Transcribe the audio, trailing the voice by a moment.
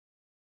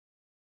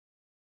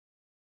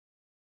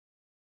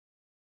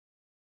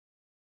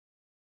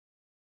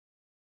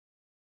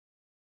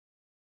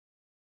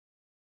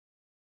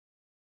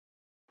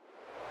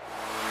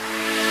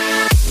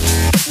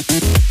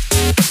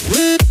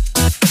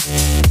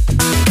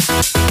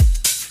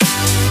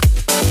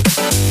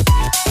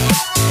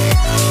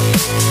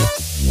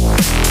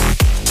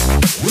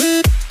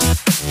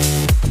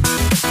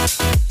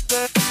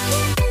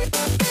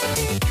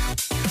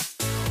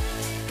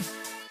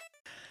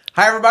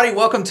Hi, everybody.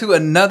 Welcome to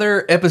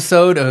another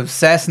episode of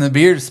Sass and the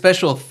Beard, a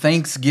special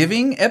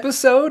Thanksgiving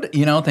episode.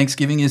 You know,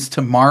 Thanksgiving is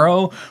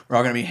tomorrow. We're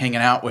all going to be hanging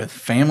out with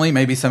family.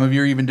 Maybe some of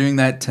you are even doing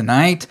that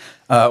tonight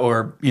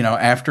or, you know,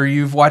 after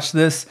you've watched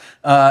this.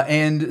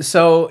 And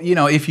so, you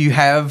know, if you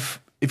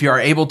are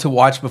able to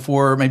watch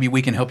before, maybe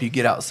we can help you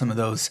get out some of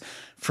those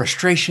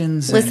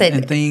frustrations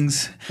and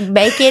things.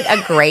 Make it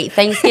a great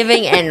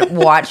Thanksgiving and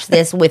watch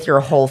this with your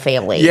whole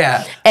family.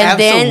 Yeah,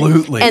 and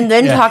absolutely.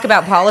 Then talk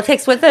about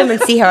politics with them and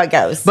see how it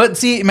goes. But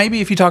see,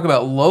 maybe if you talk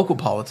about local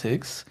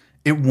politics,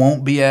 it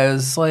won't be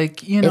as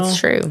like, you know. It's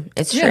true.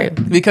 It's true.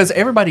 Because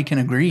everybody can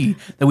agree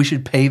that we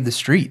should pave the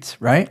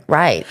streets, right?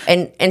 Right.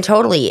 And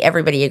totally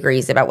everybody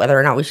agrees about whether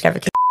or not we should have a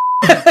kid.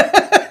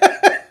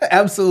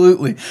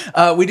 Absolutely.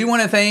 We do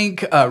want to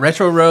thank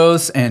Retro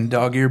Rose and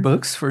Dog Ear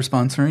Books for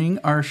sponsoring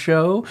our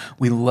show.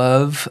 We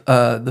love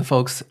the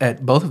folks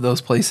at both of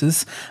those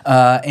places.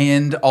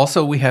 And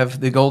also we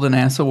have the Golden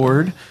Ass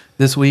Award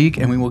this week,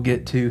 and we will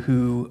get to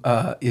who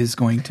is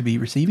going to be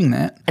receiving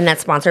that. And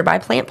that's sponsored by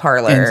Plant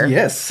Parlor. And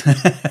yes.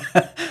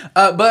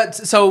 But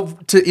so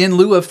in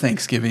lieu of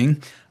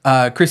Thanksgiving,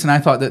 Chris and I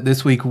thought that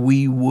this week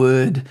we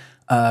would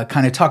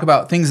kind of talk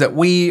about things that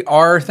we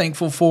are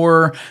thankful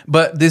for,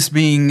 but this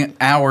being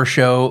our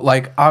show,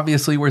 like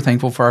obviously we're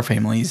thankful for our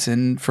families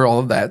and for all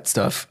of that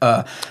stuff.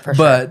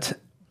 But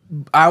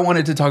I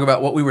wanted to talk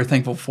about what we were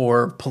thankful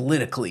for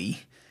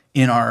politically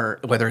in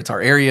whether it's our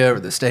area or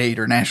the state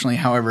or nationally,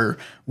 however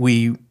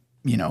we,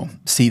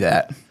 see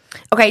that.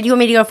 Okay, do you want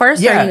me to go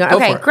first? Yeah, go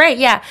okay, for it. Great,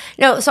 yeah.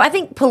 No, so I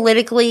think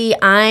politically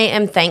I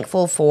am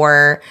thankful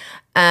for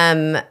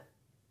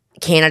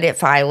candidate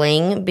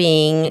filing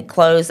being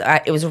closed.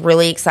 It was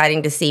really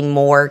exciting to see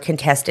more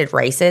contested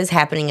races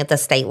happening at the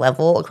state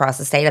level across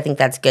the state. I think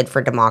that's good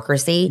for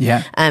democracy.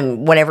 Yeah.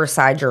 Whatever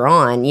side you're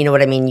on, you know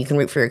what I mean? You can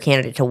root for your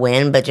candidate to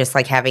win, but just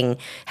like having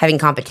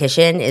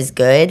competition is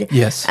good.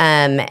 Yes.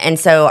 And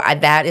so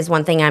that is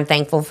one thing I'm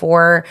thankful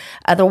for.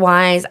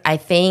 Otherwise, I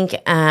think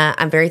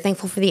I'm very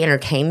thankful for the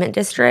entertainment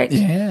district.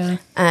 Yeah.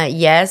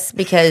 Yes,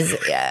 because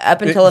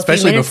up until a few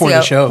minutes ago. Especially before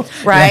the show.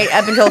 Right.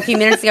 Up until a few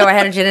minutes ago, I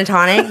had a gin and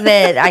tonic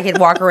that I could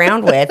walk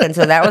around with, and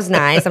so that was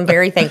nice. I'm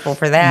very thankful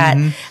for that.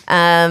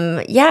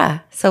 Yeah.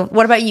 So,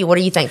 what about you? What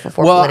are you thankful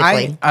for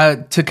politically?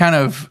 To kind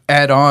of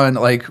add on,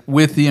 like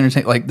with the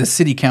like the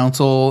city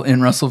council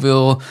in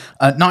Russellville,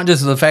 not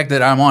just the fact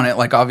that I'm on it.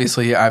 Like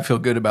obviously, I feel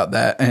good about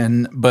that,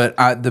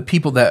 but the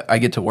people that I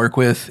get to work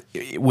with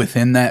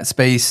within that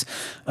space,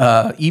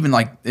 even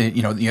like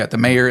you got the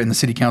mayor and the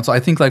city council. I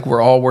think like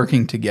we're all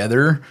working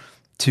together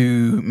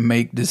to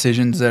make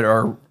decisions that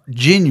are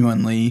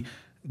genuinely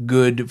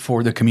good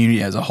for the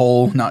community as a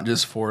whole, not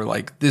just for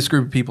like this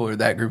group of people or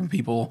that group of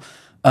people.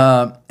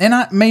 And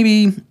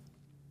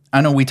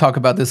I know we talk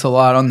about this a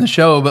lot on the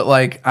show, but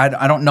like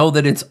I don't know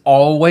that it's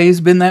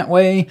always been that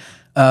way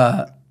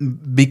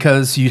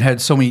because you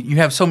have so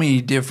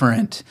many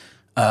different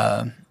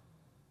I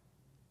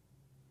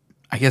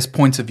guess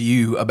points of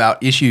view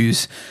about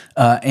issues,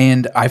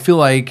 and I feel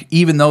like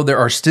even though there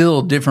are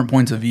still different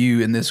points of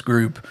view in this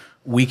group,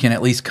 we can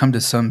at least come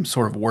to some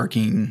sort of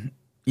working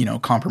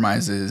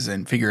compromises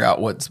and figure out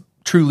what's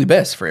truly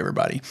best for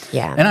everybody.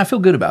 Yeah. And I feel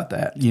good about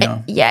that,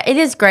 Yeah, it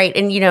is great.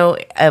 And,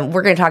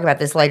 we're going to talk about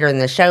this later in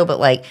the show, but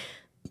like,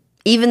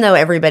 even though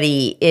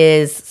everybody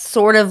is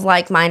sort of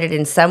like-minded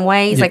in some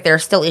ways, like there are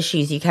still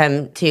issues you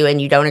come to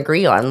and you don't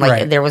agree on.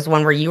 Like there was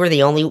one where you were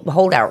the only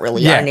holdout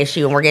really on an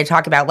issue, and we're going to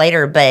talk about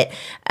later, but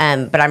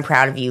I'm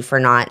proud of you for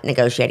not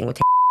negotiating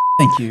with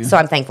Thank you. So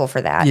I'm thankful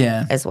for that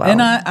as well.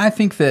 And I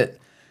think that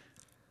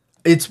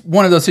it's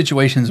one of those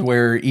situations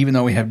where even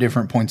though we have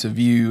different points of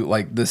view,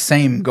 like the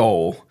same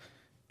goal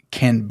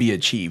can be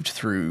achieved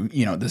through,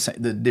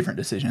 the different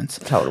decisions.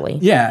 Totally.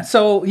 Yeah.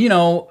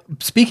 So,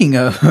 speaking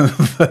of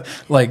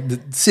like the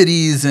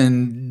cities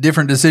and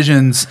different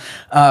decisions,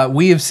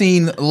 we have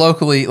seen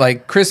locally,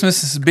 like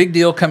Christmas is a big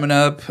deal coming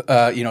up.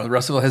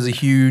 Russellville has a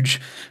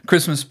huge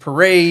Christmas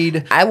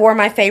parade. I wore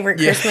my favorite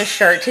Christmas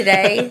shirt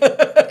today.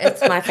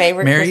 It's my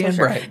favorite Merry Christmas and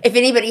shirt. bright. If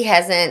anybody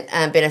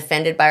hasn't been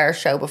offended by our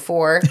show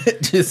before,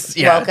 Just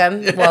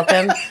welcome.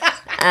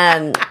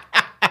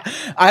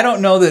 I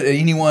don't know that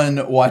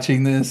anyone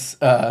watching this,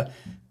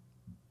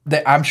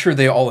 I'm sure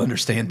they all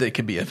understand they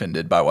could be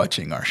offended by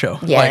watching our show.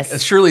 Yes. Like,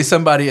 surely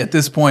somebody at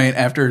this point,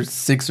 after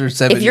 6 or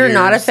 7 years, if you're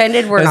not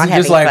offended, we're not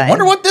having just like, fun.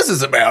 wonder what this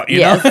is about, you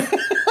know?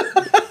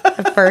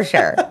 For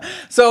sure.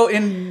 So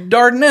in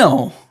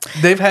Dardanelle,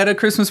 they've had a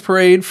Christmas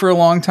parade for a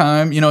long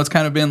time. It's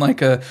kind of been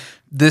like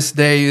this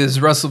day is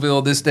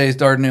Russellville, this day is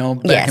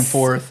Dardanelle, back and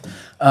forth.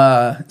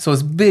 So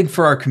it's big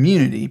for our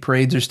community.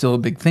 Parades are still a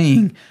big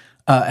thing.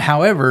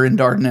 However, in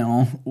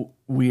Dardanelle,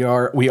 we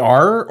are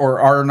or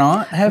are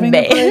not having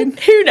a parade.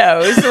 Who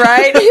knows,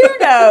 right? Who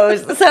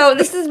knows? So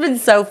this has been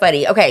so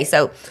funny. Okay,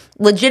 so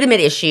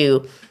legitimate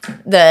issue.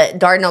 The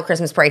Dardanelle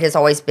Christmas Parade has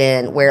always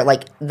been where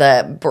like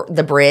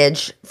the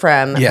bridge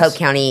from Polk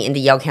County into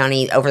Yale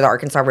County over the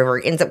Arkansas River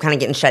ends up kind of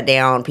getting shut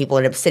down. People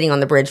end up sitting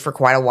on the bridge for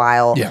quite a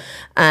while. Yeah.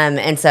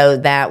 And so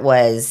that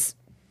was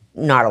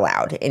not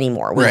allowed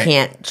anymore. We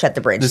can't shut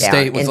the bridge the down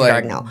state was into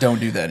like, Dardanelle. don't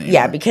do that anymore.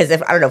 Yeah, because I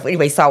don't know if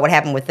anybody saw what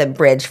happened with the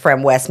bridge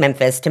from West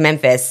Memphis to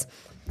Memphis.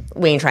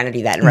 We ain't trying to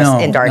do that in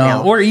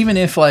Dardanelle. No. Or even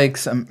if like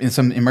some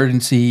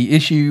emergency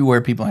issue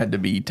where people had to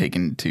be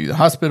taken to the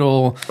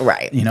hospital.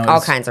 Right. You know, all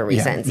kinds of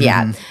reasons.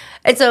 Yeah.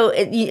 And so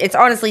it's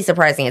honestly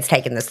surprising it's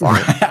taken this long.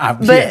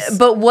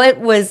 But what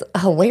was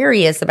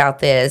hilarious about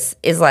this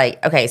is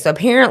like, okay, so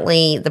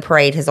apparently the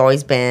parade has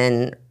always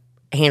been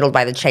handled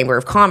by the Chamber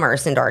of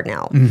Commerce in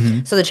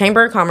Dardanelle. So the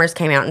Chamber of Commerce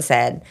came out and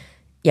said,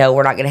 yo,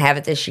 we're not going to have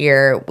it this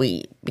year.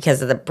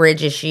 Because of the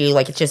bridge issue,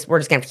 like we're just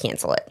going to have to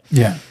cancel it.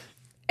 Yeah.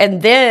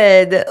 And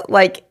then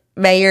like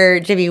Mayor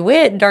Jimmy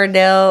Witt in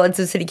Dardanelle and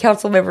some city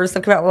council members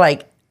come out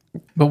like,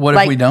 but what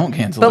if we don't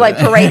cancel it? But like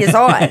parade is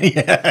on.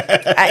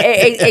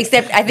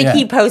 Except I think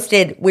he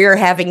posted, we're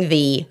having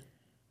the,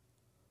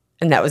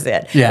 and that was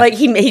it. Yeah. Like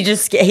he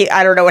just,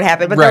 I don't know what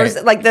happened, but there was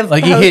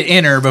like he hit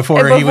enter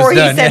before he was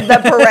done. Said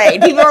the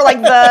parade. People are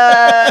like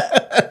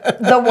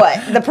the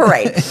what? The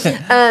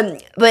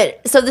parade.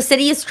 But so the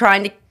city is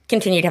trying to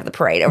continue to have the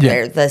parade over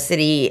there. The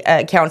city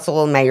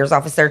council and mayor's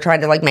office, they're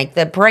trying to like make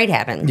the parade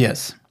happen.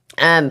 Yes.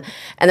 And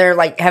they're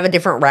like have a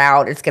different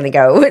route. It's gonna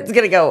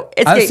go.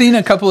 I've seen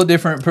a couple of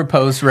different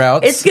proposed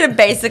routes. It's gonna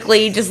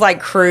basically just like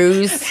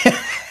cruise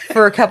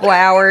for a couple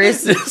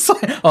hours. just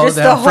the whole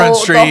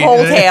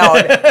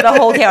town. The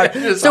whole town.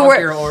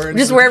 So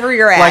just wherever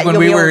you're at.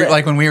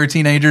 Like when we were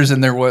teenagers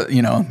and there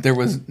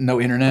was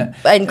no internet.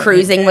 And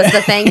cruising was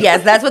the thing.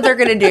 Yes, that's what they're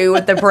gonna do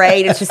with the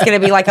parade. It's just gonna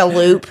be like a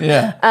loop.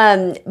 Yeah.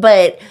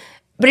 But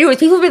anyways,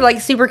 people have been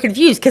like super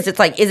confused because it's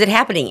like, is it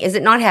happening? Is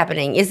it not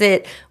happening? Is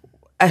it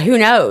who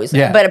knows?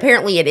 Yeah. But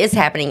apparently it is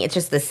happening. It's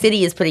just the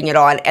city is putting it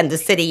on, and the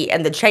city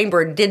and the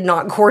chamber did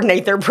not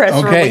coordinate their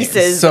press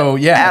releases. So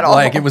at all.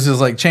 like it was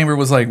just like chamber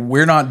was like,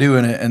 we're not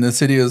doing it, and the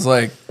city was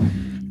like,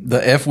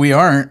 the F we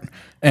aren't.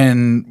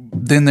 And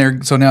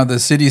then so now the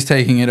city's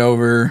taking it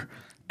over,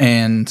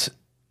 and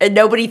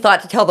nobody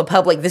thought to tell the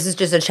public this is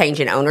just a change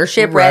in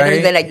ownership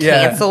rather than a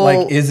cancel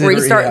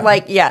restart.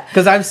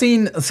 Because I've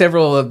seen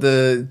several of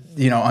the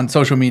on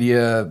social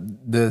media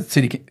the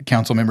city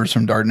council members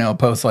from Dardanelle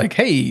post like,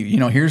 hey,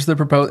 here's the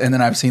proposal, and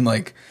then I've seen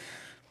like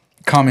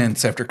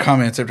comments after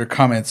comments after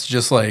comments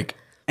just like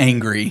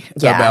angry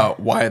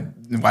about why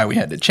we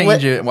had to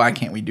change it, why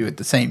can't we do it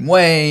the same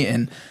way,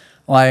 and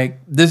like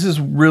this is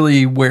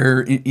really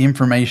where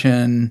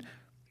information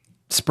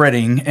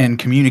spreading and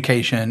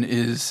communication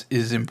is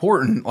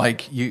important.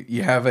 Like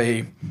you have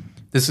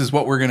this is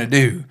what we're going to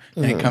do,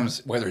 and it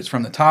comes whether it's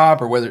from the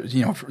top or whether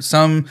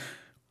some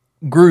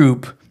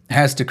group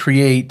has to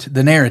create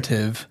the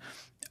narrative.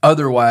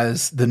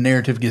 Otherwise, the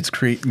narrative gets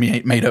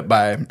made up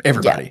by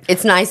everybody. Yeah.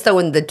 It's nice, though,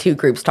 when the two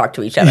groups talk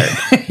to each other.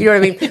 You know what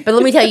I mean? But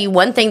let me tell you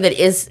one thing that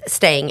is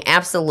staying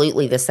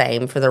absolutely the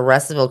same for the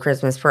Russellville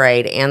Christmas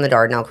Parade and the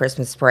Dardanelle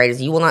Christmas Parade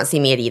is you will not see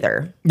me at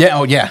either. Yeah,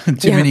 oh yeah.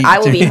 I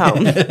will be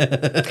home.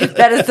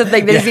 That is the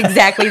thing that is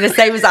exactly the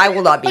same as I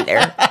will not be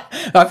there.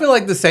 I feel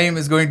like the same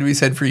is going to be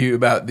said for you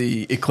about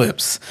the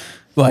eclipse.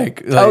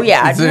 Like oh,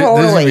 yeah,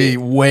 totally. There's going to be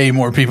way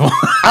more people.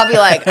 I'll be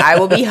like, I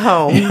will be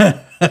home.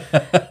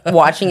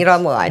 Watching it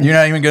online. You're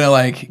not even gonna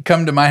like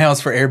come to my house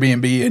for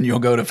Airbnb and you'll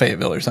go to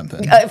Fayetteville or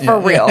something. For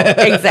real.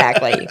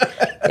 Exactly.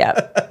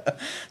 Yeah.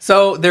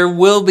 So there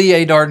will be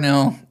a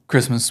Dardanelle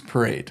Christmas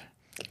parade.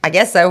 I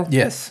guess so.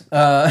 Yes.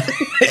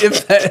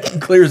 If that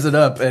clears it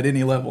up at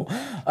any level.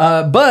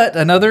 But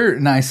another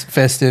nice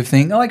festive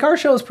thing, like our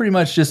show is pretty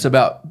much just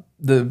about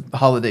the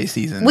holiday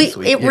season.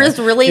 It was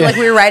really like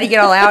we were writing it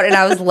all out, and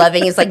I was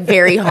loving. It's like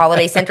very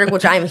holiday centric,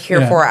 which I'm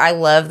here for. I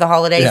love the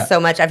holidays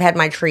so much. I've had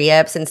my tree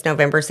up since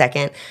November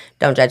 2nd.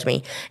 Don't judge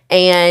me.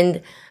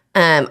 And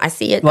I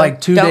see it like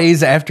 2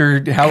 days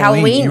after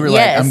Halloween. You were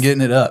like, I'm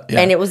getting it up,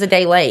 and it was a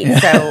day late,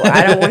 so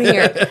I don't want to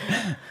hear it.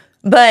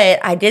 But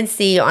I did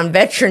see on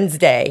Veterans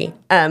Day,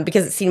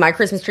 because my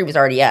Christmas tree was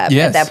already up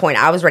at that point.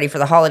 I was ready for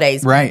the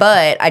holidays. Right.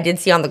 But I did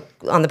see on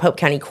the Pope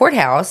County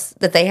Courthouse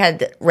that they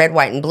had red,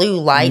 white, and blue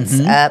lights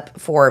up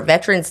for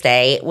Veterans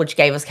Day, which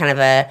gave us kind of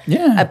a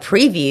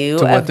preview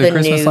of the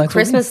new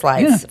Christmas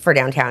lights for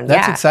downtown.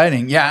 That's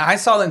exciting. Yeah, I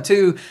saw them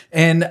too.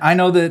 And I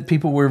know that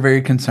people were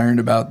very concerned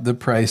about the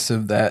price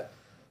of that,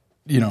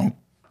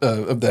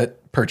 of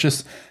that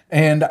purchase.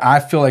 And I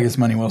feel like it's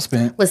money well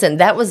spent. Listen,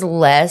 that was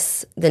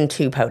less than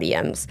 2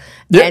 podiums.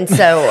 Yep. And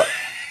so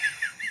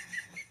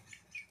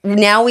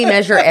now we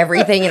measure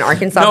everything in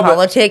Arkansas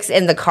politics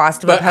in the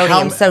cost of a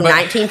podium. So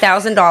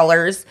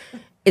 $19,000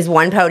 is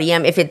 1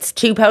 podium. If it's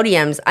 2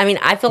 podiums, I mean,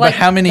 I feel like... But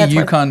how many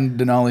Yukon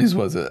Denali's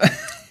was it?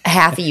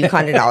 Half a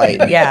Yukon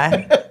Denali,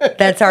 yeah.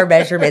 That's our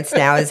measurements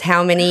now, is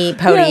how many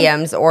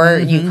podiums or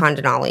Yukon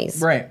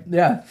Denali's. Right,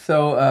 yeah.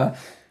 So,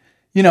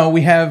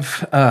 we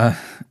have...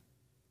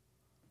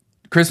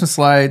 Christmas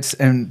lights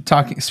and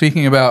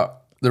speaking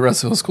about the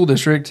Russellville School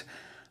District,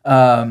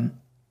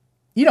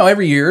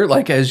 every year,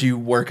 like as you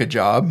work a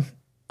job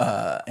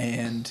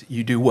and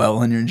you do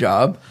well in your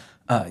job,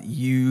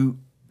 you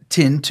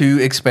tend to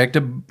expect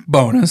a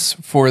bonus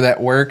for that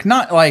work.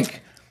 Not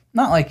like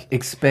not like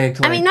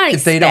expect. Like, I mean, not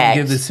if they don't expect.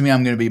 give this to me,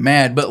 I'm going to be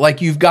mad. But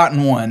like you've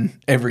gotten one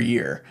every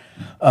year.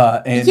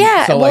 And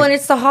Yeah, so, well, like, and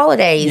it's the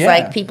holidays. Yeah.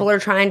 Like people are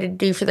trying to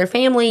do for their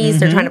families.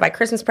 They're trying to buy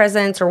Christmas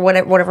presents or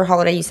whatever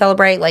holiday you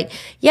celebrate. Like,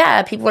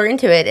 yeah, people are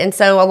into it, and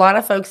so a lot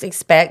of folks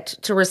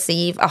expect to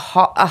receive a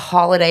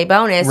holiday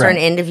bonus or an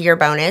Right. end of year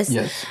bonus.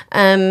 Yes.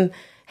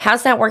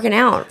 How's that working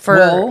out for?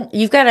 Well-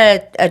 You've got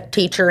a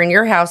teacher in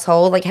your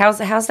household. Like, how's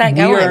that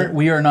going?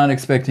 We are not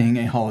expecting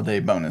a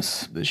holiday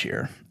bonus this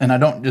year, and I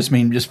don't just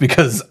mean just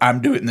because I'm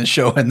doing this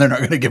show and they're not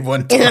going to give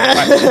one. To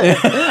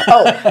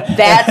Oh,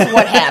 that's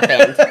what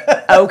happened.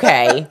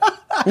 Okay,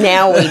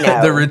 now we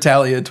know. the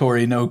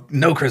retaliatory no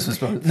Christmas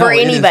bonus For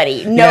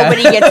anybody,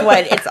 nobody gets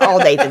one. It's all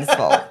Nathan's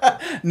fault.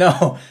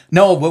 No,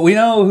 but we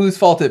know whose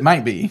fault it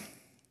might be.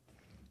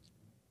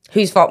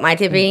 Whose fault might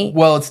it be?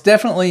 Well, it's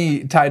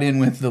definitely tied in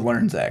with the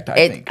LEARNS Act,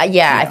 I think.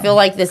 I feel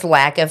like this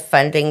lack of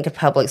funding to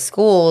public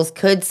schools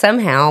could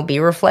somehow be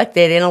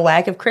reflected in a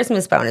lack of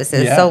Christmas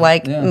bonuses. Yeah, So,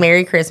 like, yeah.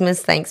 Merry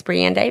Christmas, thanks,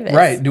 Breanne Davis.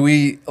 Right. Do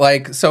we,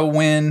 like, so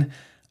when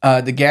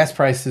the gas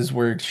prices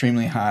were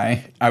extremely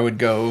high, I would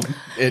go,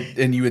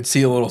 and you would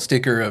see a little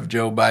sticker of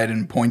Joe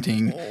Biden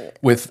pointing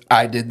with,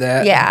 I did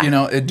that. Yeah. You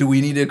know, do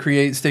we need to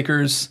create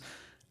stickers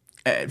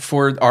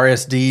for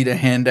RSD to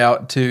hand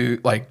out to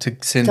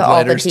send To all the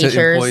letters to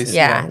teachers, employees?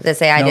 that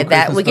say I No did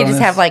that. Christmas We could just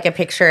bonus. have like a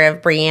picture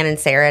of Breanne and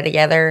Sarah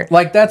together.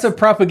 Like, that's a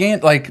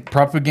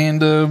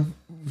propaganda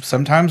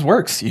sometimes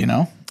works, you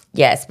know?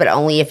 Yes, but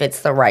only if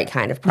it's the right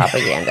kind of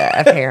propaganda,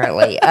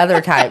 apparently. Other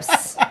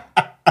types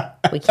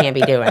we can't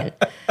be doing.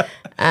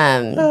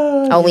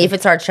 Only if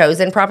it's our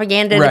chosen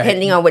propaganda, Right.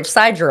 depending on which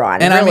side you're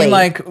on. And really. I mean,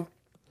 like,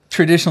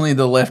 traditionally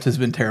the left has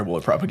been terrible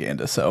at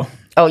propaganda, so.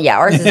 Oh yeah,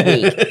 ours is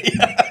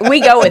weak.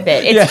 We go with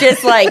it. It's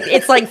just like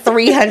it's like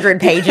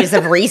 300 pages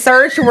of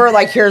research. We're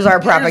like, here's our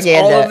propaganda,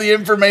 Here's all of the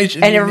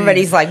information, and you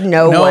everybody's need. like,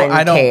 no one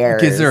I don't.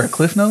 cares. Is there a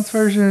Cliff Notes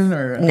version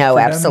or No,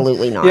 for them?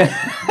 absolutely not.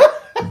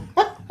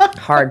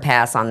 Hard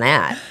pass on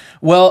that.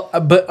 Well,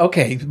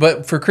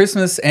 but for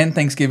Christmas and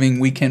Thanksgiving,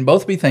 we can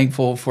both be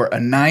thankful for a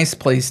nice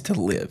place to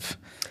live.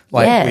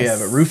 Like we Yes.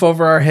 have a roof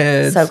over our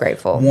heads, So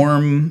grateful.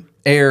 warm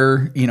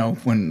air. You know,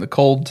 when the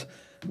cold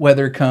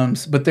weather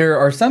comes. But there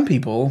are some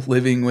people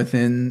living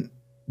within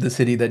the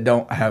city that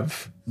don't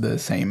have the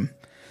same.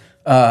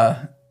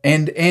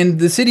 And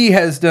the city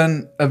has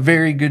done a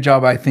very good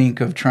job, I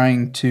think, of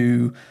trying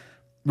to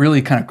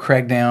really kind of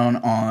crack down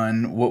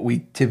on what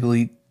we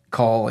typically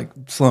call like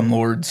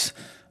slumlords,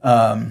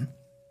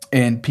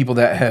 and people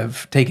that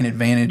have taken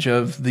advantage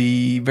of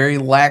the very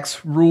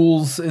lax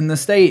rules in the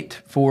state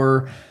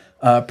for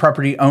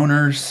property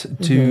owners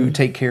to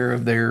take care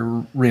of their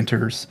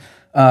renters.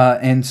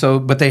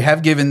 But they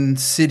have given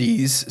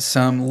cities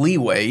some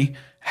leeway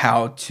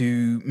how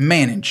to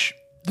manage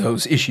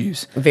those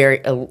issues. Very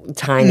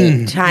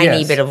tiny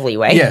Yes. bit of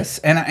leeway. Yes,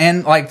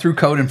 and like through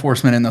code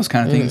enforcement and those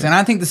kind of things. And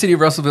I think the city of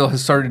Russellville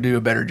has started to do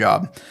a better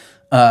job.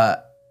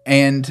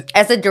 And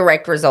As a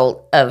direct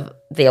result of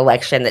the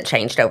election that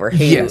changed over who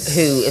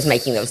is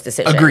making those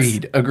decisions.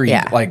 agreed.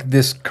 Yeah. Like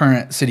this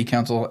current city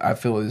council, I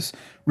feel, is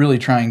really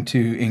trying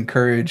to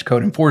encourage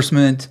code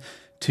enforcement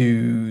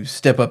to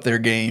step up their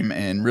game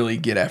and really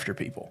get after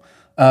people.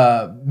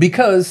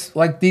 Because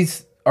like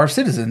these are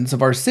citizens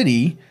of our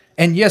city.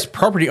 And yes,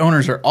 property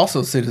owners are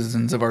also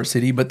citizens of our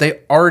city, but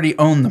they already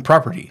own the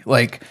property.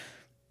 Like,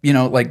 you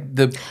know, like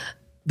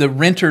the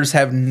renters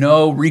have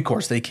no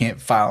recourse. They can't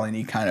file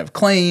any kind of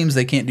claims.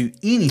 They can't do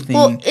anything.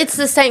 Well, it's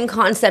the same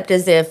concept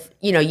as if,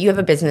 you know, you have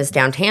a business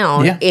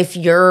downtown. Yeah. If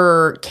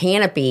your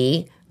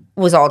canopy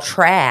was all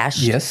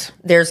trash, Yes.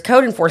 there's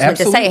code enforcement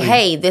to Absolutely. say,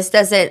 hey, this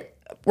doesn't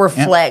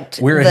reflect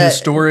We're a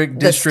historic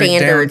district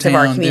standards of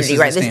our downtown. This community, is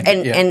right? the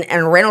standard. Yeah.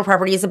 And rental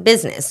property is a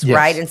business, Yes.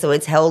 right? And so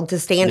it's held to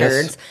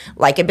standards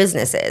like a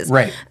business is.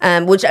 Right.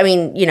 Which, I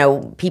mean, you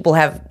know, people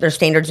have their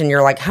standards in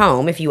your like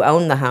home if you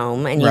own the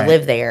home and you Right.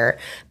 live there.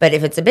 But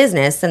if it's a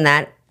business, then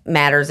that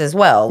matters as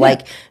well.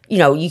 Like, you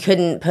know, you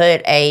couldn't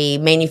put a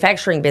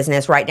manufacturing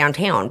business right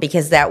downtown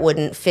because that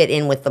wouldn't fit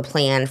in with the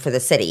plan for the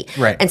city.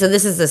 Right. And so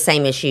this is the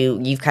same issue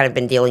you've kind of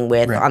been dealing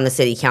with Right. on the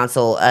city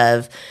council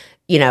of,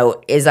 you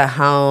know, is a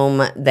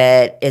home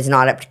that is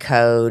not up to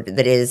code,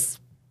 that is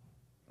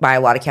by a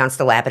lot of counts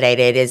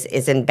dilapidated,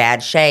 is in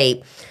bad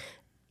shape.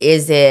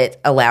 Is it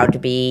allowed to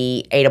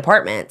be 8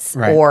 apartments?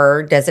 Right.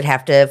 Or does it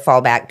have to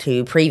fall back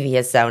to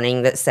previous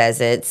zoning that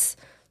says it's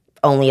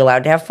only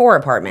allowed to have 4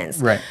 apartments?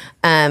 Right.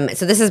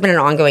 So this has been an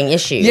ongoing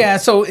issue. Yeah,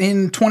 so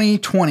in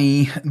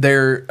 2020,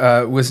 there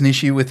was an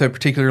issue with a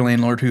particular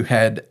landlord who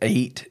had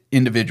 8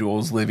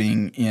 individuals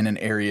living in an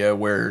area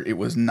where it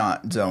was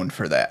not zoned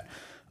for that.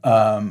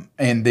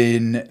 And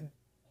then,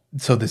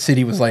 so the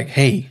city was like,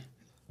 hey,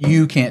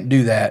 you can't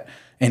do that.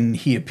 And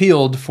he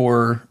appealed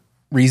for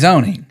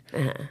rezoning.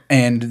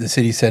 And the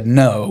city said,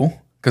 no,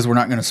 because we're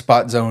not going to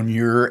spot zone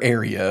your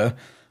area.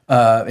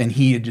 And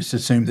he had just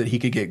assumed that he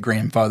could get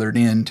grandfathered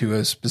into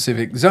a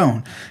specific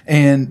zone.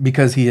 And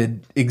because he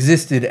had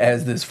existed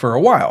as this for a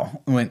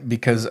while,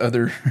 because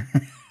other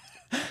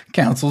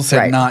councils had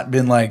Right. not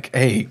been like,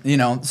 hey, you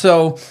know.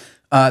 So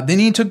then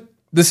he took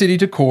the city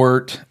to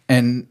court,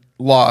 and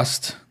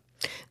lost.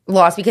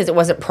 Lost because it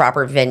wasn't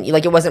proper venue,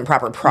 like it wasn't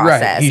proper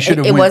process. Right. He should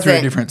have went through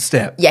a different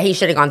step. Yeah, he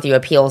should have gone through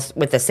appeals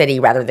with the city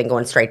rather than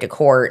going straight to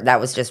court. That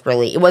was just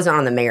really, it wasn't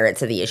on the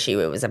merits of the issue.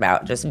 It was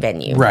about just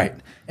venue. Right.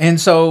 And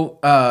so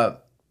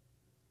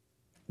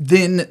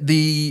then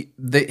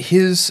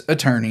his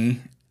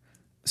attorney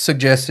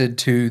suggested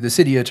to the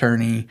city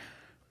attorney,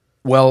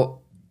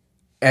 well,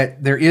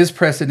 there is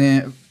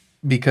precedent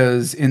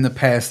because in the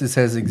past this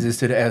has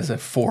existed as a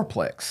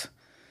fourplex.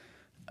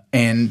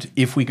 And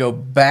if we go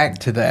back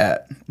to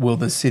that, will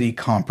the city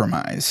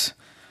compromise?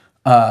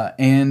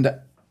 And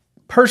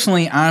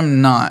personally,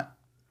 I'm not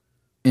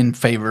in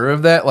favor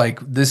of that. Like,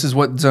 this is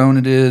what zone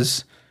it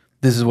is.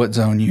 This is what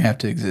zone you have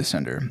to exist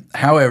under.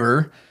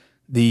 However,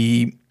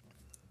 the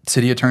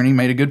city attorney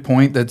made a good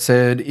point that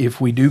said if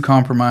we do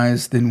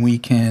compromise, then we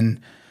can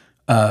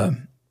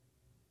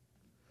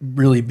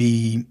really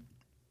be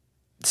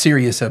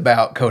serious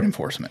about code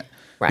enforcement.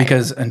 Right.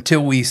 Because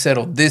until we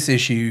settle this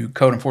issue,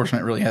 code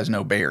enforcement really has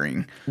no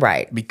bearing.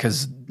 Right.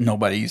 Because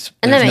nobody's,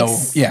 and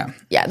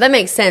yeah, that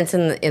makes sense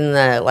in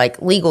the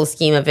like legal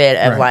scheme of it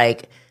of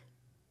like,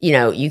 you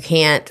know, you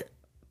can't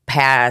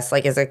pass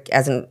like as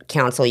a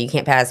council, you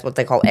can't pass what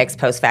they call ex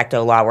post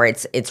facto law where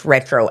it's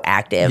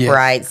retroactive, yes.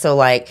 right? So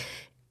like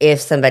if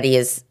somebody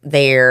is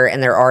there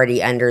and they're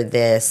already under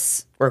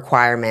this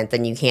requirement,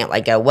 then you can't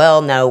like go,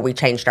 well, no, we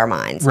changed our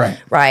minds.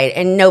 Right.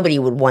 And nobody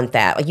would want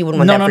that. Like you wouldn't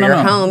want that for your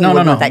home. You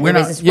wouldn't want that in your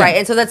business. Right.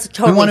 And so that's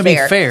totally fair. We want to be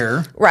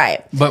fair.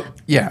 Right. But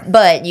yeah.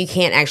 But you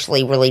can't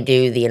actually really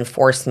do the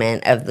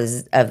enforcement of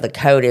the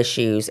code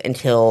issues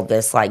until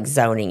this like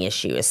zoning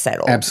issue is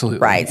settled. Absolutely.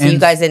 Right. So you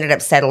guys ended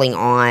up settling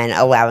on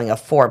allowing a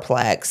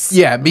fourplex.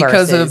 Yeah,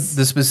 because of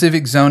the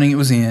specific zoning it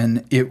was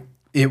in,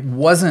 it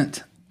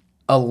wasn't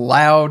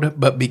allowed,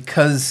 but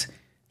because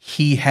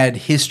he had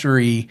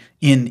history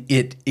in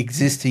it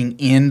existing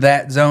in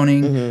that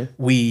zoning,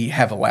 we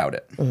have allowed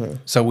it.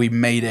 So we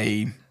made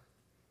a,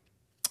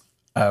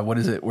 what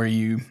is it, where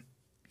you...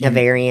 A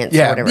variance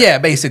yeah, or whatever. Yeah,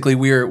 basically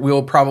we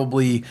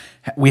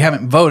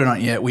haven't voted on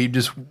it yet. We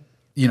just,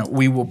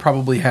 we will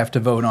probably have to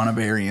vote on a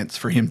variance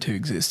for him to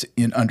exist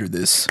under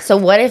this. So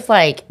what if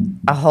like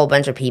a whole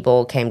bunch of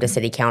people came to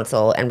city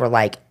council and were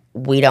like,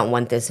 we don't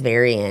want this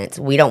variance.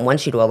 We don't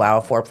want you to allow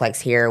a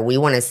fourplex here. We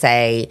want to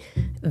say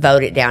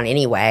vote it down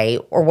anyway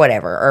or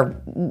whatever,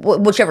 or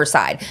whichever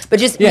side. But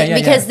just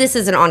because this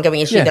is an ongoing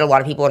issue that a lot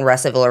of people in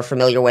Russellville are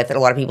familiar with and a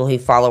lot of people who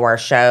follow our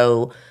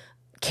show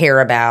care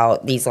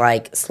about these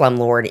like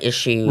slumlord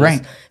issues.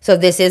 Right. So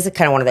this is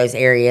kind of one of those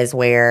areas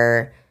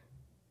where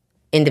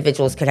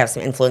individuals could have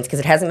some influence because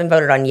it hasn't been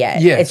voted on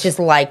yet. Yes. It's just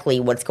likely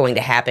what's going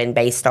to happen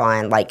based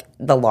on like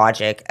the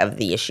logic of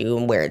the issue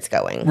and where it's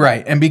going.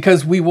 Right. And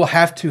because we will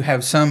have to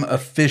have some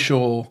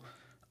official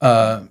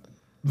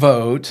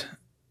vote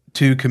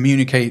to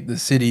communicate the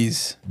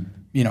city's,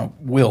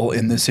 will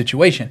in this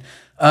situation.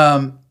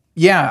 I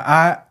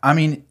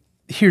mean,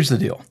 here's the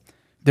deal.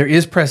 There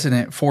is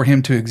precedent for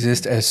him to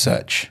exist as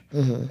such,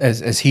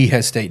 as he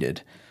has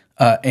stated,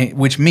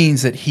 which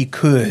means that he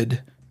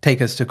could take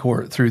us to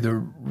court through the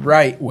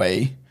right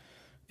way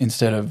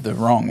instead of the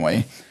wrong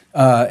way.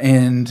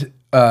 And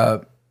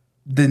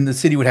then the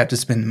city would have to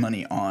spend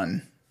money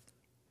on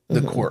the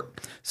court.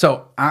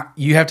 So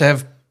you have to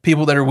have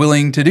people that are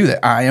willing to do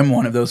that. I am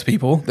one of those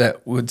people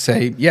that would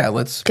say, yeah,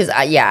 let's... Because,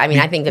 I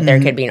think that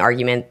there could be an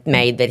argument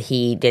made that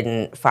he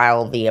didn't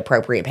file the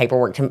appropriate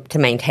paperwork to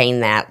maintain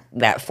that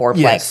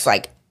fourplex,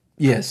 like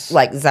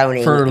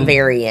zoning for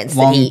variance.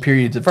 Long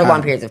periods of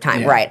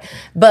time, yeah. Right.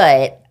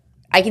 But...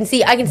 I can see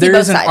both sides. There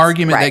is an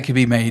argument that could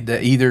be made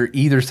that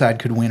either side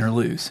could win or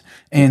lose.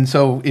 And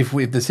so if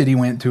the city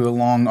went to a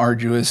long,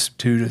 arduous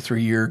 2 to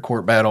 3 year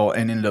court battle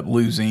and ended up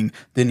losing,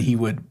 then he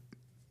would,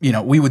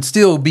 we would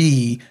still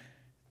be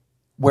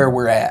where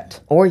we're at.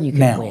 Or you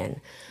could win.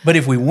 But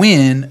if we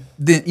win,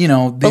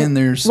 then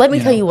there's... Let me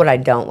tell you what I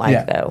don't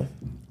like, though,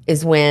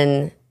 is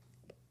when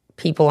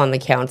people on the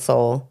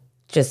council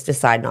just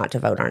decide not to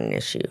vote on an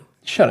issue.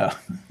 Shut up.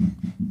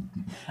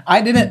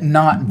 I didn't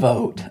not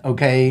vote,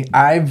 okay?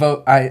 I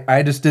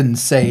just didn't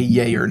say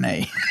yay or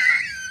nay.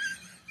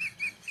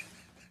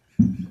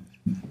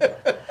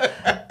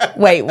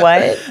 Wait,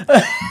 what?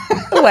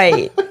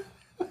 Wait.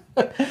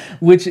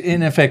 Which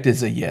in effect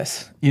is a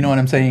yes. You know what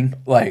I'm saying?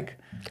 Like...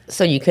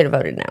 So you could have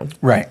voted no.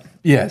 Right.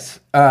 Yes.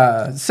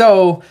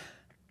 So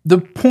the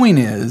point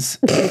is...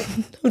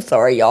 I'm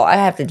sorry, y'all. I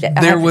have to drag.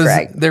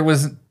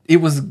 It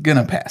was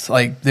gonna pass.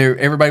 Like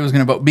everybody was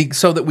gonna vote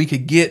so that we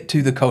could get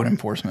to the code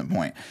enforcement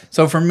point.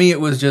 So for me,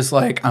 it was just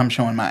like I'm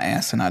showing my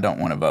ass and I don't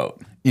want to vote,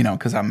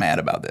 because I'm mad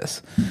about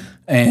this,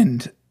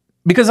 and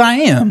because I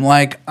am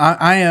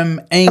I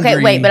am angry.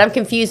 Okay, wait, but I'm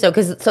confused though,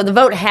 so the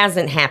vote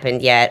hasn't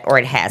happened yet, or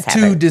it has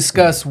happened to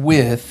discuss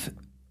with.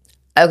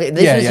 Okay,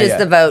 this is just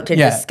the vote to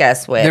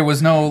discuss with. There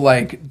was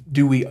no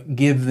do we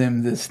give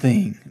them this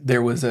thing?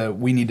 There was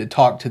we need to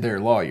talk to their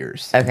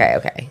lawyers.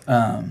 Okay.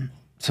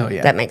 So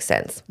yeah, that makes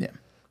sense. Yeah.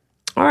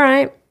 All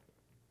right.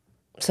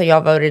 So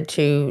y'all voted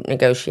to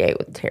negotiate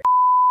with terrorists.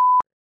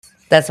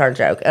 That's our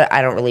joke.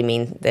 I don't really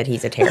mean that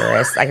he's a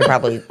terrorist. I could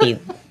probably be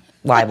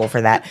liable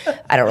for that.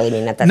 I don't really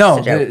mean that. That's No,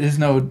 just a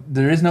joke.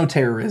 there is no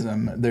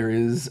terrorism. There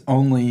is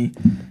only,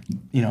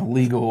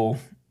 legal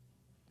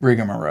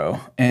rigmarole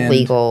and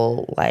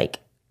Legal, like,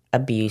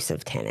 abuse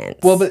of tenants.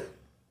 Well, but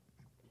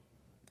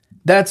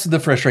that's the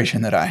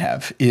frustration that I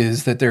have,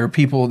 is that there are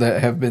people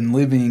that have been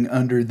living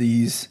under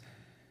these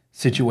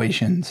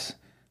situations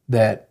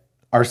that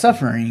are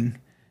suffering,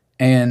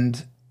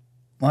 and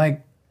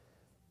like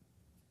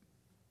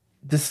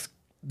this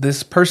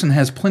person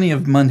has plenty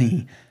of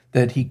money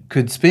that he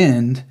could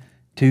spend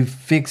to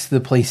fix the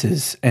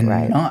places and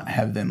not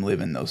have them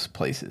live in those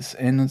places.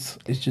 And it's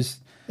just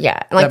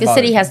yeah, like the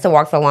city has to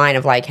walk the line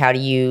of like, how do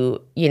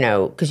you,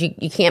 because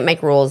you can't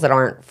make rules that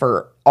aren't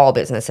for all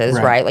businesses,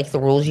 right? Like the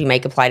rules you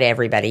make apply to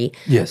everybody.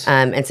 Yes.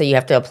 And so you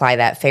have to apply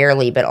that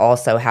fairly, but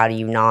also how do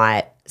you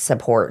not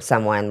support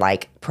someone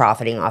like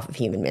profiting off of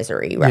human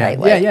misery, right?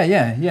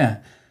 Yeah.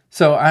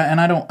 So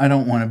I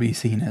don't want to be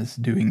seen as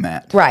doing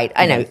that. Right.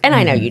 I know. And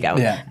I know you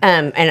don't. Yeah.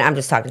 And I'm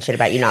just talking shit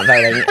about you not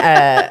voting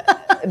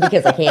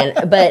because I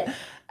can.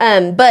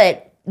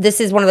 But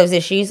this is one of those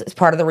issues. It's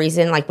part of the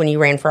reason, like when you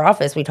ran for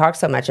office, we talked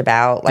so much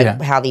about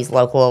how these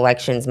local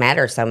elections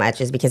matter so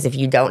much, is because if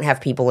you don't have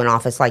people in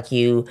office like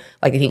you,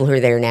 like the people who are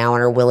there now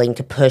and are willing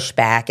to push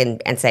back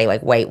and say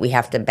like, wait, we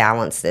have to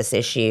balance this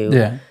issue,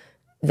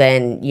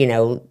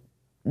 then,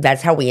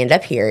 that's how we end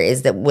up here,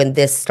 is that when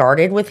this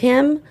started with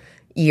him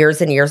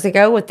years and years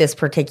ago with this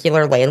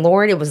particular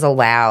landlord, it was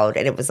allowed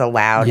and it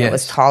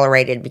was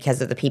tolerated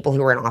because of the people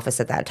who were in office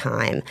at that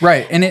time.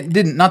 Right. And it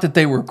didn't, not that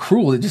they were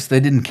cruel, it just they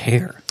didn't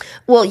care.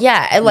 Well,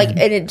 yeah, and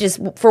and it just,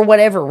 for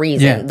whatever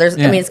reason, I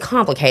mean, it's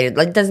complicated.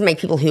 Like, it doesn't make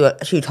people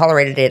who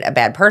tolerated it a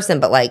bad person,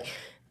 but like,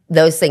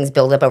 those things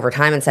build up over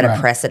time and set a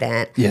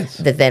precedent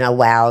that then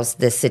allows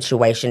this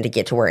situation to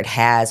get to where it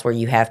has, where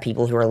you have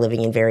people who are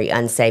living in very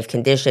unsafe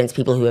conditions,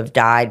 people who have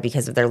died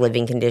because of their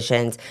living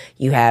conditions.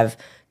 You have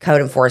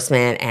code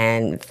enforcement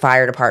and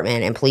fire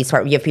department and police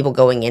department. You have people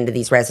going into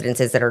these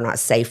residences that are not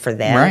safe for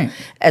them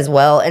as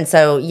well. And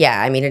so,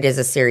 I mean, it is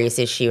a serious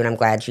issue, and I'm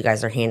glad you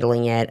guys are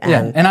handling it.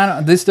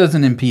 And this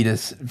doesn't impede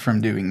us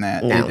from doing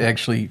that. No. It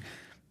actually,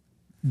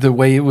 the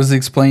way it was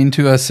explained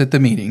to us at the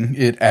meeting,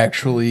 it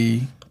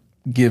actually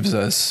gives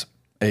us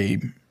a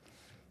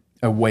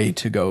way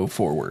to go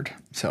forward.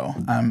 So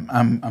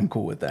I'm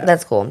cool with that.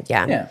 That's cool.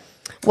 Yeah. Yeah.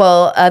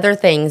 Well, other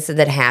things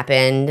that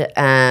happened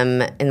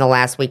in the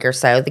last week or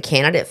so, the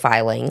candidate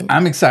filing.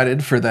 I'm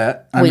excited for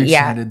that. I'm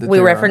excited that we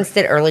referenced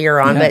it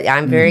earlier on, but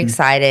I'm very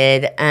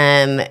excited.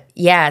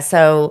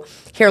 So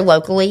here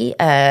locally,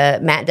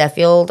 Matt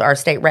Duffield, our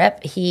state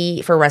rep,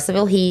 for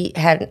Russellville, he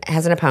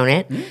has an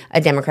opponent, a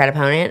Democrat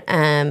opponent.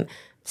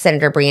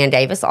 Senator Breanne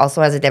Davis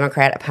also has a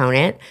Democrat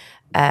opponent.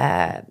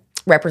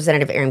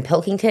 Representative Aaron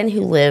Pilkington,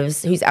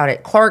 who's out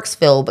at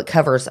Clarksville, but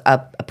covers a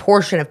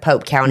portion of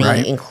Pope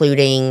County,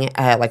 including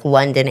like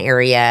London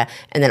area,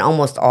 and then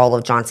almost all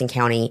of Johnson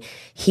County.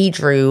 He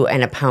drew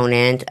an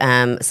opponent,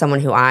 someone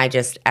who I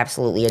just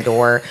absolutely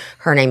adore.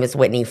 Her name is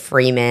Whitney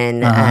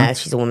Freeman.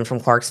 She's a woman from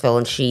Clarksville,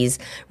 and she's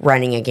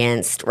running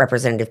against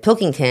Representative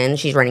Pilkington.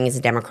 She's running as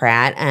a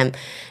Democrat.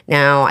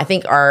 Now, I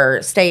think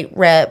our state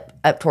rep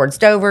up towards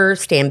Dover,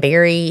 Stan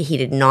Berry, he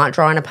did not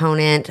draw an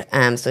opponent,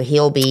 so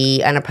he'll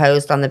be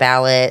unopposed on the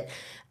ballot.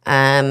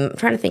 I'm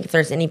trying to think if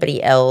there's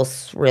anybody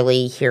else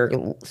really here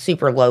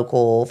super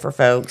local for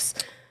folks.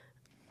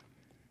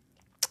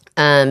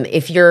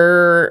 If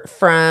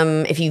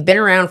you've been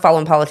around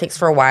following politics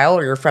for a while,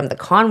 or you're from the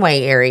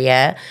Conway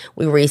area,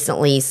 we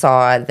recently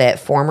saw that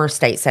former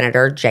state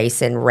senator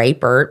Jason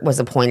Rapert was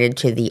appointed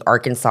to the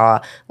Arkansas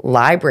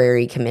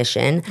Library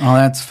Commission. Oh,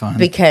 that's fun.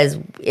 Because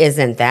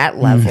isn't that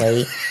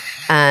lovely?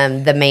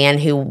 The man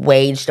who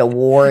waged a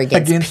war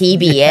against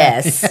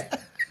PBS.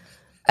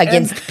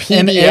 Against PBS.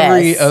 And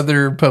every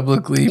other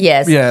publicly.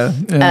 Yes.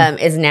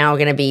 Is now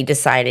going to be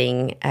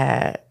deciding,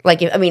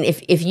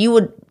 if you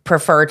would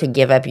prefer to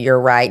give up your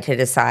right to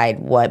decide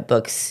what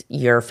books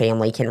your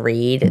family can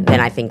read, then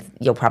I think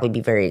you'll probably be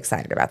very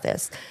excited about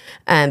this.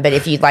 But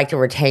if you'd like to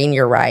retain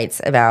your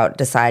rights about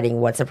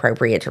deciding what's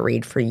appropriate to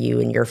read for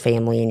you and your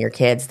family and your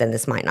kids, then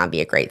this might not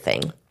be a great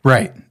thing.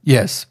 Right.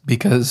 Yes.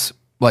 Because,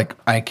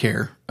 I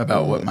care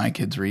about what my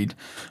kids read.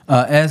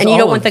 And you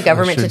don't want the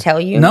government to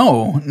tell you?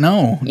 No,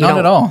 not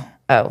at all.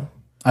 Oh.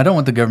 I don't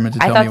want the government to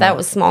tell me. I thought that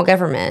was small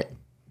government.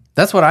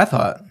 That's what I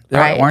thought.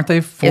 Right. Aren't they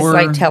for... It's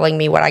like telling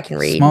me what I can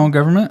read. Small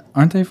government?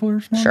 Aren't they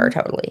for small Sure,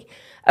 totally.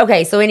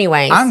 Okay, so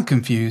anyways. I'm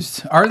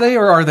confused. Are they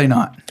or are they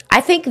not?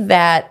 I think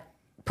that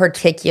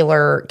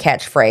particular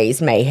catchphrase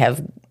may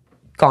have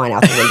gone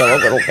out the window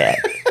a little bit.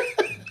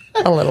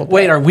 A little bit.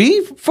 Wait, are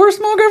we for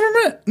small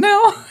government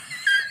now?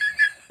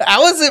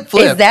 How is it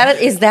flipped?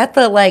 Is that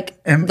the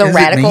the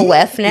radical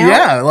left now?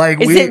 Yeah,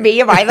 is it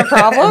me? Am I the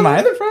problem? Am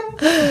I the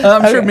problem?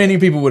 I'm sure many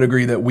people would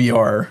agree that we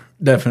are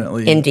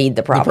definitely indeed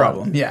the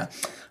problem. Yeah.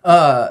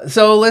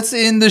 So let's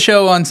end the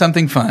show on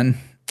something fun.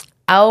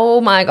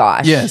 Oh my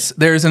gosh! Yes,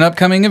 there's an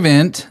upcoming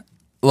event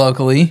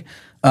locally.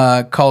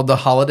 called the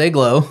Holiday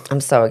Glow. I'm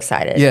so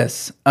excited.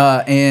 Yes.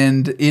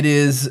 And it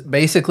is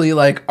basically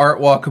like Art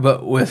Walk,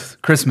 but with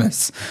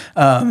Christmas.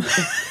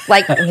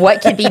 Like,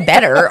 what could be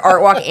better?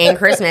 Art Walk and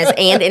Christmas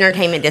and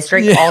Entertainment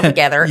District all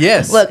together.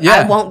 Yes. Look, yeah.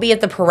 I won't be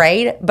at the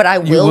parade, but I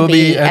will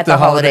be at the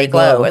Holiday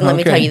Glow. And let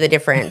me tell you the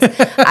difference.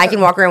 I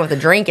can walk around with a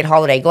drink at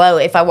Holiday Glow.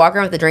 If I walk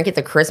around with a drink at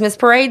the Christmas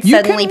parade,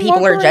 suddenly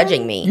people are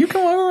judging me. You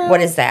can walk around.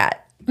 What is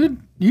that?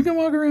 You can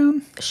walk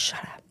around. Shut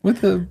up.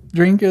 With a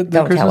drink at the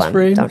Don't Christmas tell him.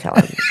 parade? Don't tell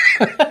him.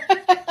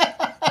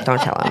 Don't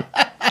tell him.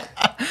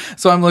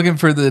 So I'm looking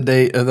for the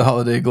date of the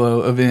Holiday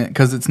Glow event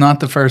because it's not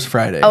the first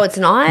Friday. Oh, it's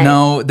not?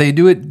 No, they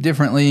do it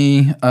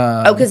differently.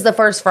 Because the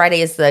first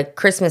Friday is the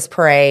Christmas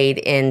parade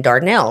in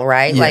Dardanelle,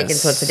 right? Yes. Like, and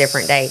so it's a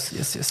different day.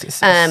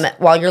 Yes.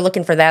 While you're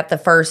looking for that, the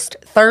first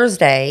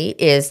Thursday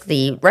is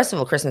the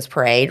Russellville Christmas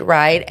parade,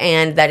 right?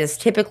 And that is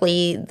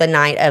typically the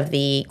night of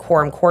the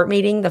quorum court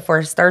meeting, the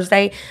first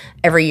Thursday.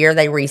 Every year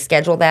they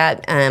reschedule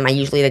that. I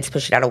usually they just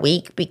push it out a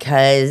week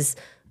because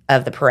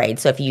of the parade.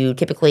 So if you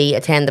typically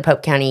attend the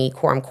Pope County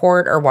Quorum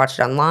Court or watch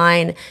it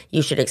online,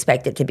 you should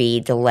expect it to be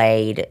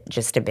delayed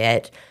just a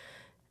bit.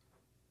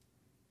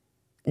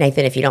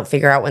 Nathan, if you don't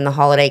figure out when the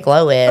Holiday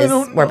Glow is,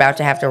 we're about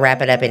to have to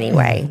wrap it up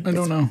anyway. I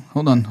don't know.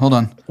 Hold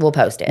on. We'll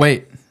post it.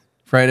 Wait.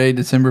 Friday,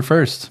 December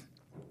 1st.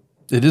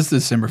 It is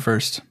December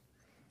 1st.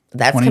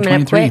 That's coming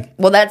up quick.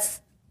 Well, that's...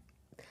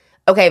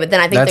 Okay, but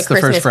then I think That's the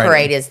Christmas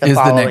parade is the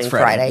following next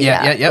Friday.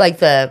 Yeah. Like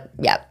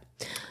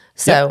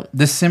So...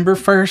 December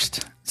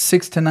 1st.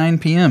 6 to 9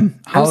 p.m.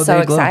 I'm so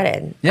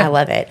excited. Yeah. I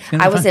love it.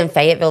 I was in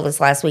Fayetteville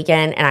this last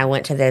weekend, and I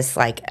went to this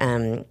like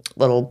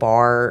little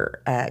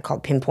bar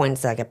called Pinpoint.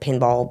 It's like a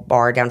pinball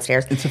bar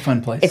downstairs. It's a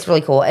fun place. It's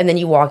really cool. And then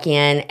you walk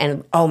in,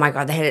 and oh my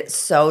God, they had it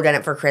so done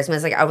it for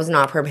Christmas. Like, I was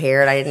not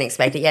prepared. I didn't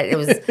expect it yet. It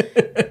was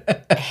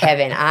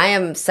heaven. I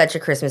am such a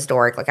Christmas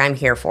dork. Like, I'm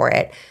here for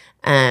it.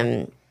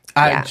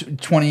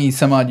 20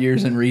 some odd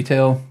years in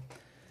retail.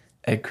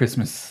 At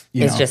Christmas,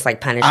 it's just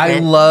like punishment. I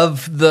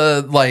love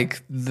the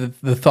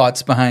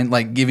thoughts behind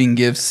like giving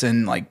gifts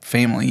and like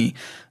family.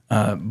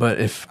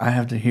 But if I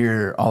have to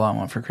hear "All I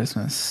Want for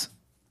Christmas"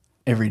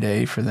 every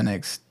day for the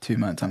next 2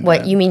 months, I'm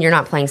What, you mean you're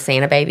not playing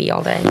Santa Baby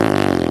all day?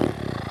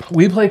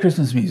 We play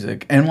Christmas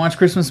music and watch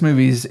Christmas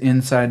movies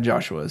inside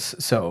Joshua's.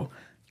 So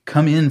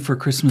come in for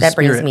Christmas That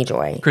brings spirit. me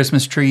joy.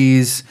 Christmas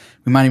trees.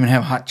 We might even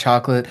have hot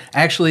chocolate.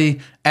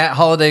 Actually, at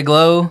Holiday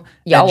Glow,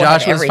 Y'all at will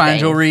have Joshua's Fine everything.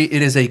 Jewelry,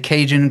 it is a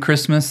Cajun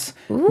Christmas.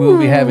 We will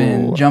be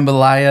having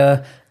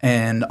jambalaya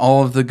and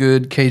all of the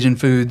good Cajun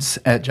foods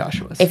at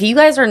Joshua's. If you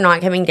guys are not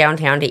coming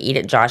downtown to eat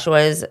at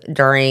Joshua's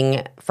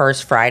during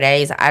First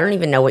Fridays, I don't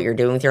even know what you're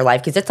doing with your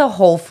life because it's a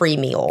whole free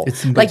meal.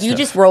 It's some good like, you stuff.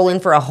 just roll in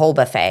for a whole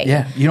buffet.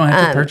 Yeah, you don't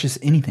have to purchase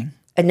anything.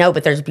 No,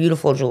 but there's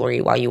beautiful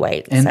jewelry while you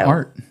wait. And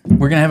art.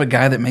 We're going to have a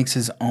guy that makes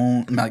his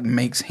own, like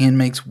hand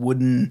makes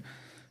wooden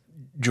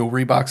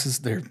jewelry boxes.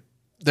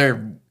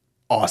 They're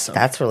awesome.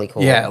 That's really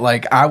cool. Yeah,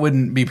 like I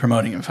wouldn't be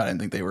promoting them if I didn't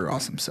think they were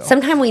awesome. So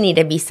Sometime we need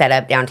to be set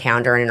up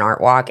downtown during an art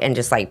walk and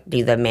just like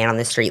do the man on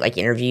the street like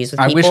interviews with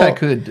people. I wish I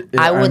could.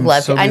 I would I'm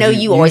love so to. I know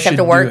busy. you always have should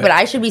to do work, it. but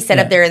I should be set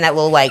up there in that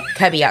little like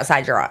cubby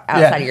outside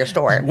of your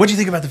store. What do you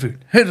think about the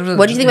food?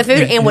 What do you think about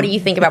food, and what do you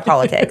think about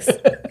politics?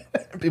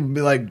 People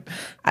be like,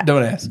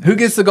 don't ask. Who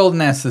gets the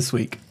golden ass this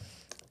week?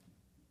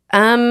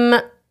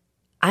 I'm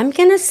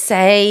gonna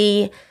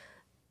say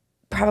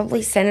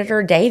probably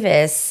Senator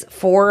Davis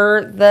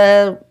for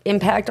the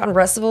impact on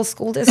Russellville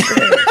School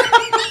District.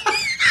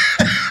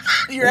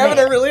 You're having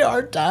a really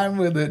hard time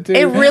with it, too.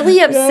 It really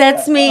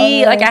upsets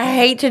me. Like, I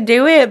hate to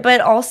do it,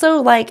 but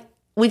also like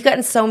we've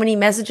gotten so many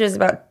messages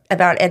about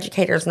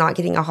educators not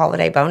getting a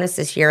holiday bonus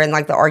this year, and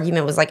like the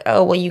argument was like,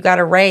 oh well, you got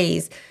a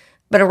raise.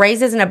 But a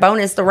raise isn't a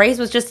bonus. The raise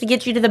was just to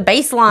get you to the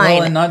baseline.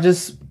 Well, and not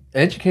just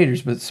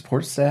educators, but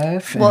support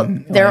staff. Well,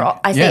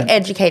 I say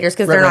educators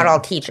because they're not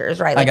all teachers,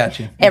 right? Like, I got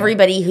you.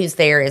 Everybody who's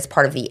there is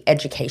part of the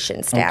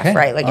education staff, Okay,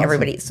 right? Like awesome.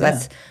 everybody. So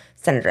that's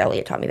Senator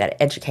Elliott taught me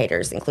that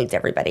educators includes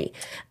everybody,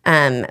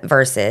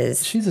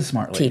 versus She's a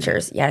smart lady.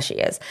 teachers. Yeah, she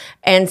is.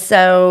 And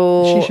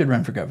so She should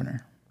run for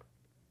governor.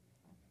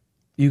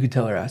 You could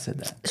tell her I said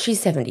that. she's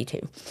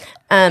 72.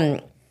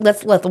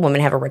 Let's let the woman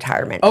have a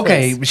retirement.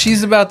 Okay, please.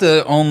 she's about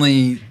the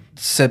only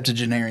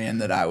septuagenarian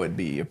that I would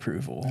be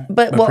approving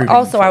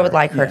also I would for.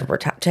 like her to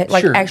retire,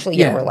 Sure. actually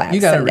Yeah, relax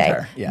you gotta someday.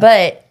 retire, yeah.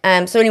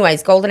 But so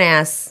anyways, golden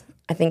ass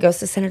I think goes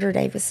to Senator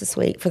Davis this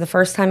week for the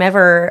first time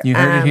ever. You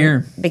heard it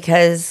here.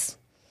 Because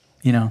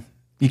You know,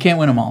 you can't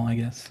win them all, I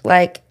guess.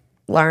 like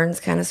Learns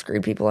kind of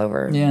screwed people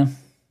over. Yeah.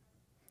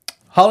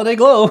 Holiday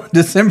Glow,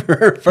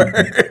 December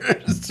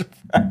 1st,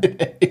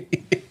 Friday.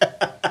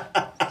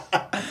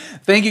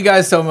 Thank you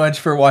guys so much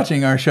for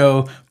watching our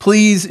show.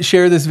 Please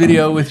share this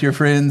video with your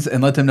friends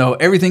and let them know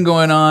everything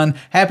going on.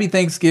 Happy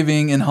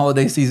Thanksgiving and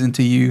holiday season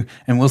to you,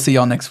 and we'll see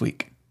y'all next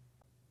week.